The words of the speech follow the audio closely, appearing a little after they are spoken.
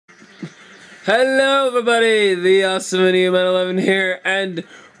Hello everybody, the awesome Man11 here, and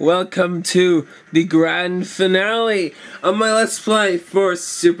welcome to the grand finale of my Let's Play for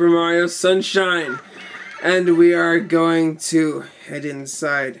Super Mario Sunshine. And we are going to head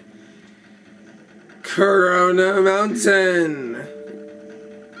inside Corona Mountain.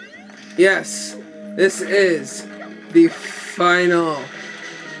 Yes, this is the final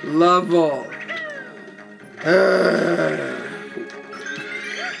level.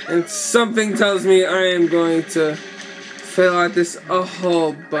 And something tells me I am going to fail at this a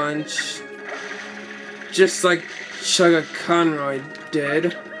whole bunch. Just like Chugga Conroy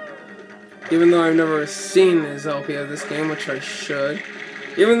did. Even though I've never seen his LP of this game, which I should.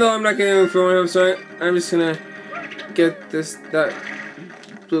 Even though I'm not getting for 100%, I'm just gonna get that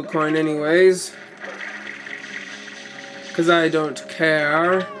blue coin anyways. Cause I don't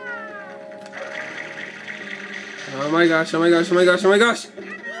care. Oh my gosh, oh my gosh, oh my gosh, oh my gosh!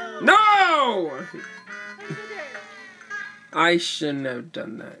 No! I shouldn't have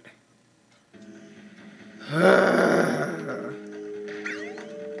done that.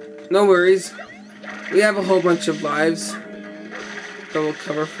 No worries. We have a whole bunch of lives that will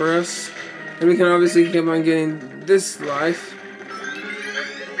cover for us. And we can obviously keep on getting this life.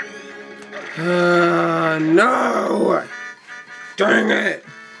 No! Dang it!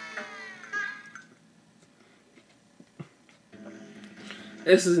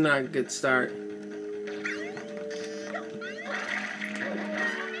 This is not a good start.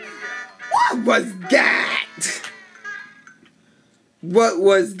 What was that? What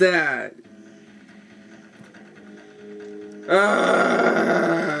was that?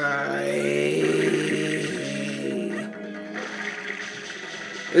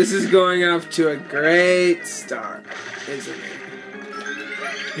 This is going off to a great start, isn't it?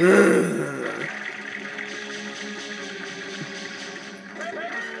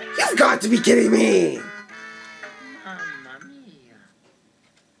 You've got to be kidding me! Mamma mia.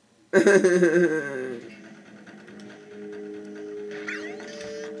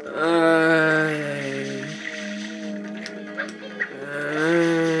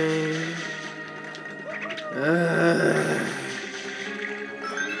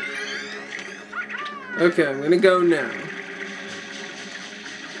 Okay, I'm gonna go now.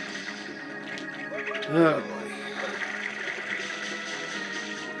 Oh boy.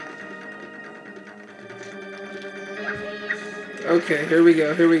 Okay, here we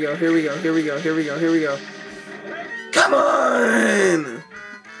go, here we go, here we go, here we go, here we go, here we go. Come on!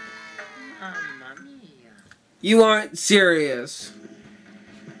 Mamma mia. You aren't serious.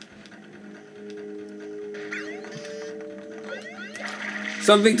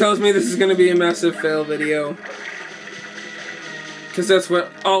 Something tells me this is going to be a massive fail video. Because that's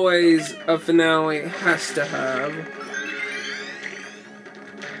what always a finale has to have.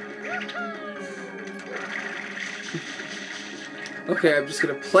 Okay, I'm just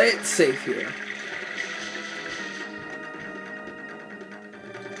going to play it safe here.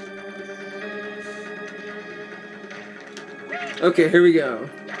 Okay, here we go.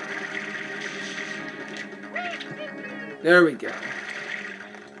 There we go.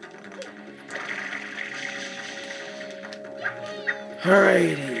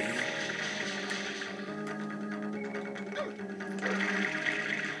 Alrighty.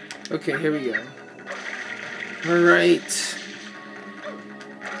 Okay, here we go. Alright.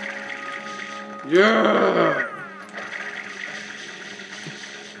 Yeah!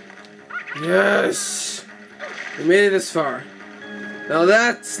 Yes! We made it this far. Now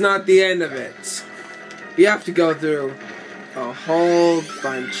that's not the end of it. We have to go through a whole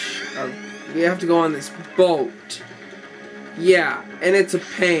bunch of... We have to go on this boat. Yeah, and it's a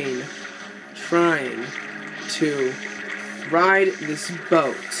pain trying to ride this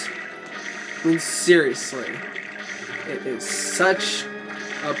boat. I mean, seriously. It is such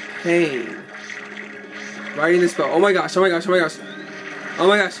a pain riding this boat. Oh my gosh, oh my gosh, oh my gosh. Oh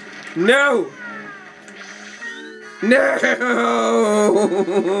my gosh. No! No!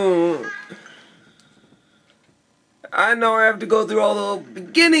 I know I have to go through all the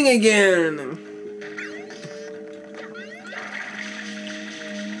beginning again.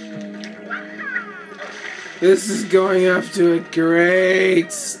 This is going off to a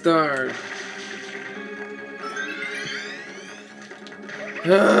great start.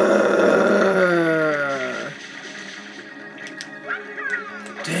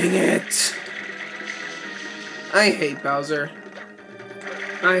 Dang it. I hate Bowser.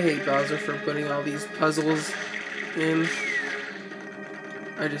 I hate Bowser for putting all these puzzles in.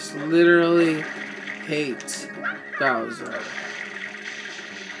 I just literally hate Bowser.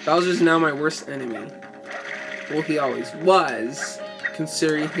 Bowser's now my worst enemy. Well, he always was,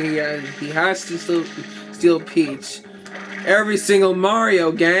 considering he has to steal Peach. Every single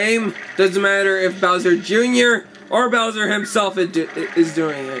Mario game, doesn't matter if Bowser Jr. or Bowser himself is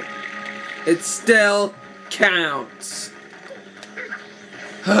doing it. It still counts.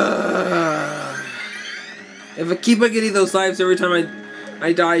 If I keep on getting those lives every time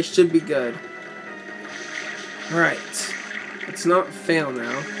I die, it should be good. Alright. Let's not fail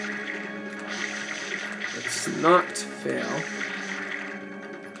now. Let's not fail.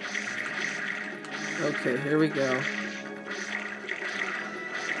 Okay, here we go.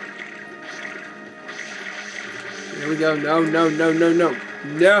 Here we go. No, no, no, no, no.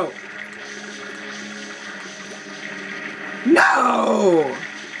 No! No!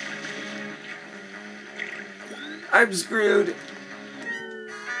 I'm screwed.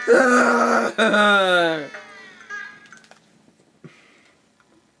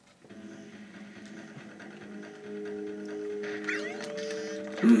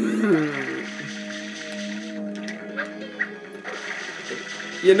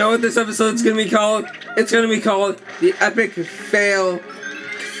 You know what this episode's gonna be called? It's gonna be called the Epic Fail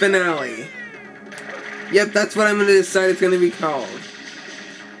Finale. Yep, that's what I'm gonna decide it's gonna be called.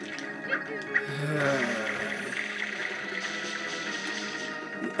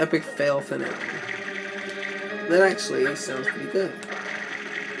 The Epic Fail Finale. That actually sounds pretty good.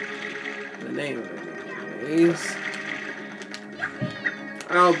 The name of it is...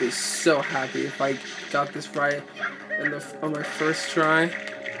 I'll be so happy if I got this right on my first try.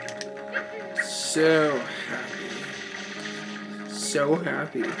 So happy. So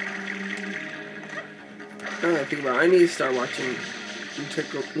happy. Now that I think about it, I need to start watching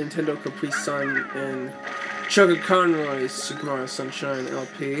Nintendo Capri Sun and Sugar Conroy's Super Mario Sunshine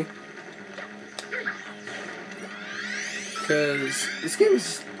LP. Because this game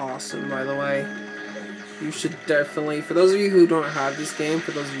is awesome, by the way. You should definitely, for those of you who don't have this game,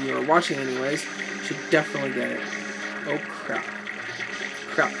 for those of you who are watching anyways, you should definitely get it. Oh crap.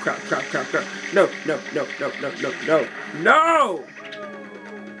 Crap, crap, crap, crap, crap. No, no, no, no, no, no, no. No!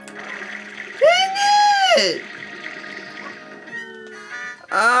 Dang it!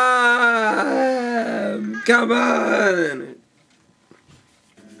 Come on!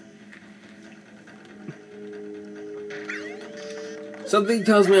 Something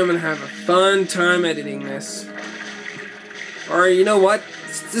tells me I'm gonna have a fun time editing this. Or you know what?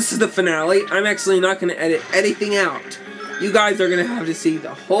 This is the finale. I'm actually not gonna edit anything out. You guys are gonna have to see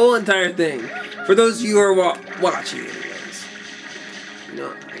the whole entire thing. For those of you who are watching, anyways.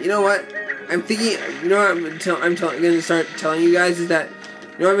 You know what? I'm thinking. You know what I'm gonna start telling you guys is that.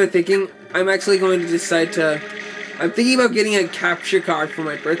 You know what I've been thinking? I'm actually going to decide to. I'm thinking about getting a capture card for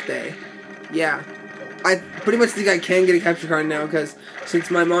my birthday. Yeah. I pretty much think I can get a capture card now because since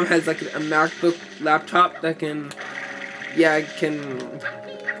my mom has like a MacBook laptop that can, yeah, I can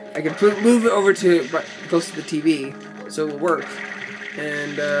move it over to close to the TV so it will work,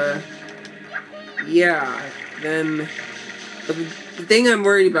 and yeah. Then the thing I'm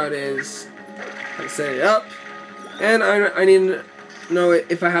worried about is how to set it up, and I need to know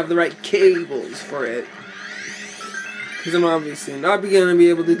if I have the right cables for it because I'm obviously not gonna be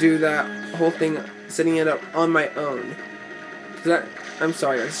able to do that whole thing. Setting it up on my own. I'm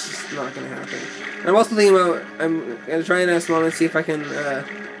sorry, that's just not gonna happen. And I'm also thinking about, I'm gonna try and ask Mom and see if I can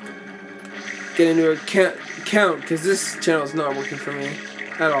get into a account, because this channel is not working for me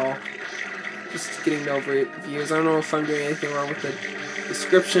at all. Just getting no views. I don't know if I'm doing anything wrong with the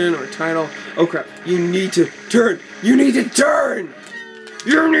description or title. Oh crap, you need to turn! You need to turn!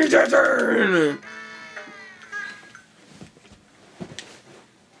 You need to turn!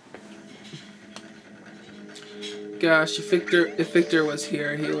 Gosh, if Victor was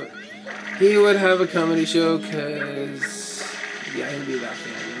here, he would have a comedy show, cause yeah, he'd be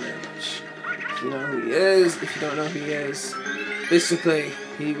laughing at me very much. If you know who he is, if you don't know who he is, basically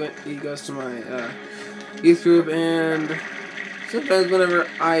he goes to my youth group, and sometimes whenever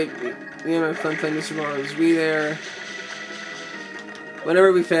me and my friend play Mr. Mario's Wii there,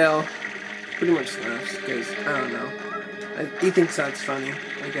 whenever we fail, pretty much laughs, because I don't know, he thinks that's funny,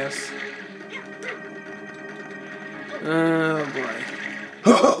 I guess. Oh boy.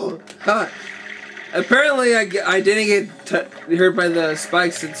 Oh! Huh. Apparently I didn't get hurt by the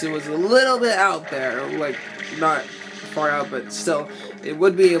spike since it was a little bit out there. Like, not far out, but still. It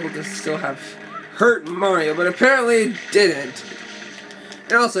would be able to still have hurt Mario, but apparently it didn't.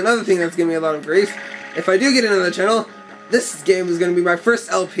 And also, another thing that's giving me a lot of grief, if I do get another channel, this game is going to be my first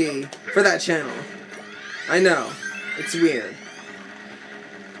LP for that channel. I know. It's weird.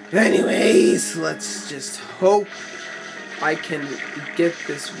 Anyways, let's just hope I can get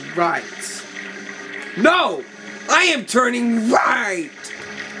this right. No! I am turning right!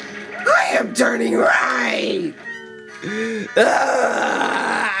 I am turning right!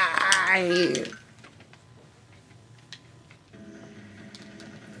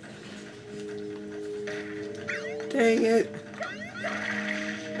 Dang it.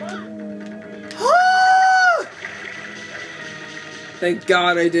 Thank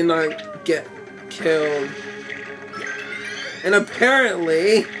God I did not get killed. And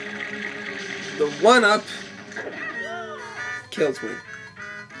apparently, the 1-up kills me.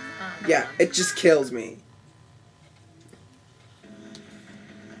 Yeah, it just kills me.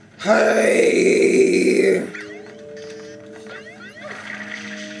 Hey!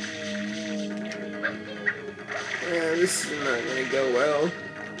 Yeah, this is not gonna go well.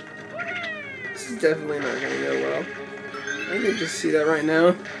 This is definitely not gonna go well. I can just see that right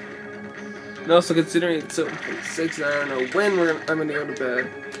now. And also considering it's 6, I don't know when I'm gonna go to bed.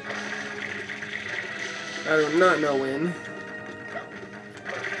 I do not know when.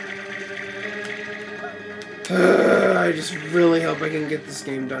 I just really hope I can get this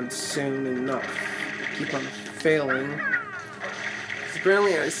game done soon and not keep on failing. 'Cause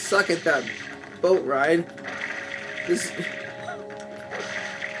apparently I suck at that boat ride.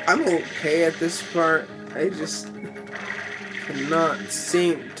 I'm okay at this part. I just cannot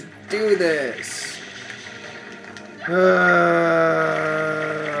seem to do this.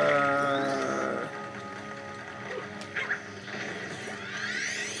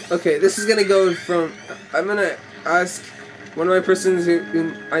 Okay, this is gonna go from. I'm gonna ask one of my persons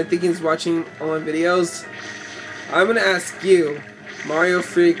who I think is watching all my videos. I'm gonna ask you, Mario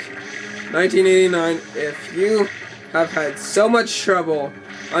Freak 1989, if you have had so much trouble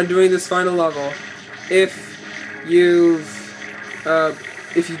on doing this final level, if you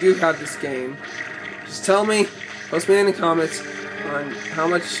do have this game, just tell me, post me in the comments on how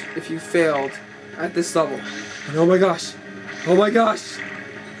much if you failed at this level. And oh my gosh, oh my gosh,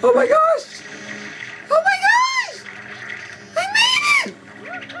 oh my gosh, oh my gosh, I made it!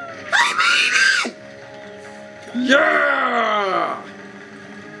 I made it! Yeah!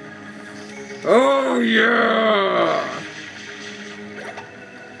 Oh yeah!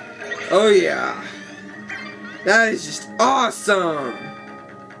 Oh yeah! That is just awesome!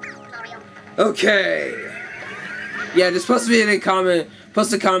 Okay. Yeah, just post me in a comment.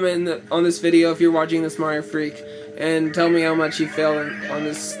 Post a comment on this video if you're watching this Mario Freak, and tell me how much you failed on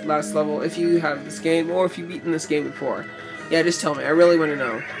this last level, if you have this game, or if you've beaten this game before. Yeah, just tell me. I really want to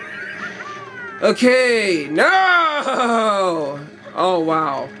know. Okay, no! Oh,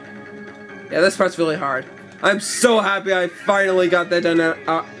 wow. Yeah, this part's really hard. I'm so happy I finally got that done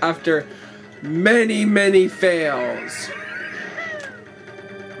after many, many fails.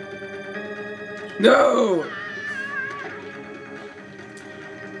 No!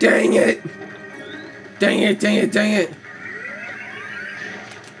 Dang it! Dang it, dang it, dang it!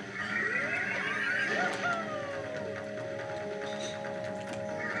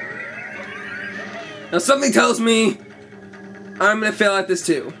 Now something tells me I'm gonna fail at this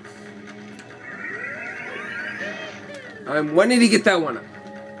too. I'm wanting to get that 1-up.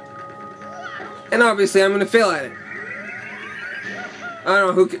 And obviously I'm gonna fail at it. I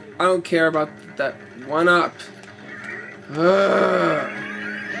don't care about that 1-up.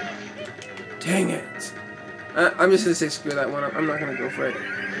 Dang it. I'm just gonna say screw that 1-up. I'm not gonna go for it.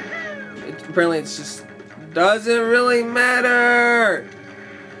 Apparently it's just doesn't really matter.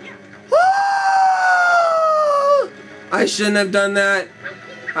 I shouldn't have done that.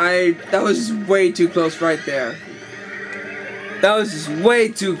 That was just way too close right there. That was just way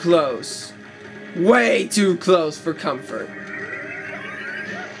too close. Way too close for comfort.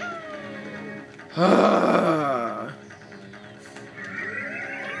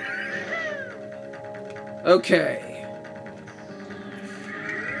 Okay.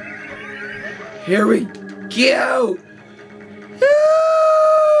 Here we go.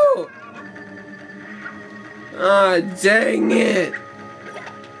 Ah, dang it.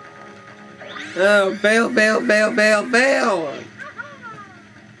 Oh, fail, fail, fail, fail, fail.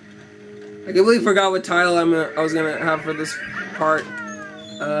 I completely forgot what title I was gonna have for this part.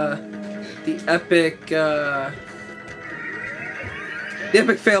 The epic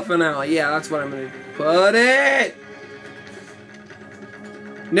fail finale. Yeah, that's what I'm gonna put it.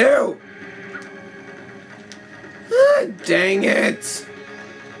 No. Ah, dang it.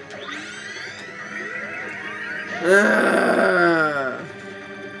 Ah.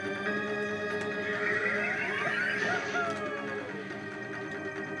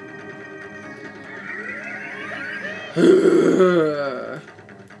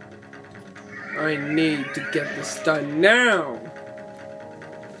 I need to get this done now.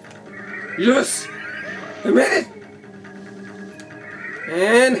 Yes! I made it!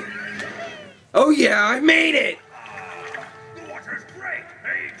 And... oh yeah, I made it! The water's great,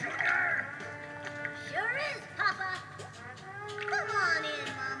 hey, Junior? Sure is, Papa. Come on in,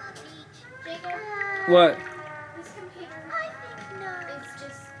 Mama Peach. Jacob, What? this computer I think no. is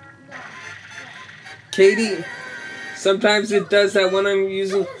just not right. Katie, sometimes it does that when I'm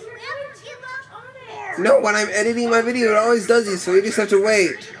using... Because you're doing too much on it. No, when I'm editing my video, it always does it, so you just have to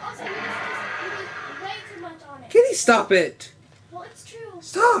wait. Also, you did way too much on it. Katie, stop it! Well, it's true.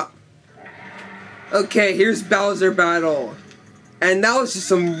 Stop! Okay, here's Bowser Battle. And that was just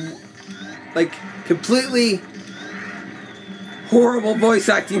some, like, completely horrible voice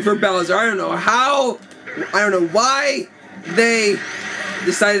acting for Bowser. I don't know how, I don't know why they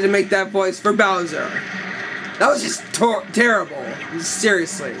decided to make that voice for Bowser. That was just terrible.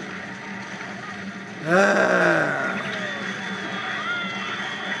 Seriously.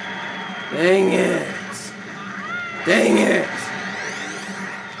 Dang it. Dang it.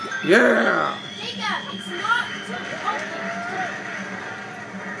 Yeah. Jacob, it's not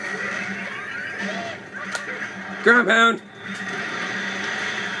Ground pound.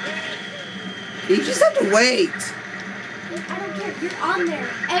 You just have to wait. I don't care. You're on there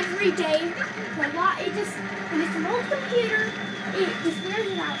every day. For a lot, it just, when it's an old computer, it just wears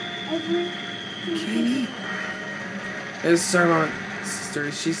it out every Katie. It's sorry, my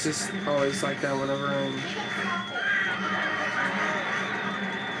sister. She's just always like that whenever I'm.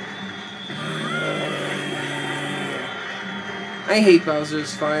 I hate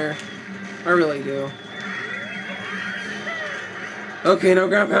Bowser's fire. I really do. Okay, no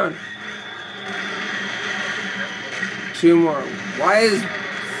ground pound. 2 more. Why is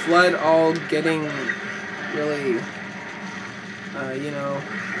Flood all getting really, you know,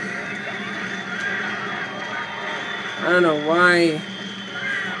 I don't know why.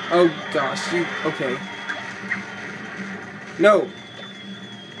 Oh gosh, you, okay. No.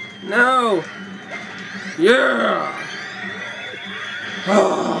 No. Yeah.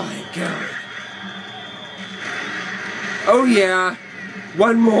 Oh my god. Oh yeah.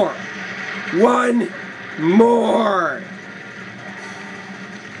 One more. One more.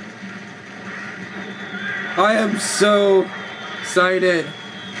 I am so excited.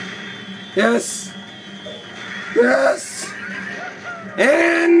 Yes. Yes.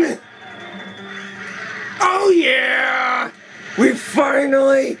 And oh yeah. We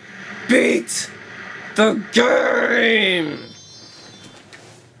finally beat the game.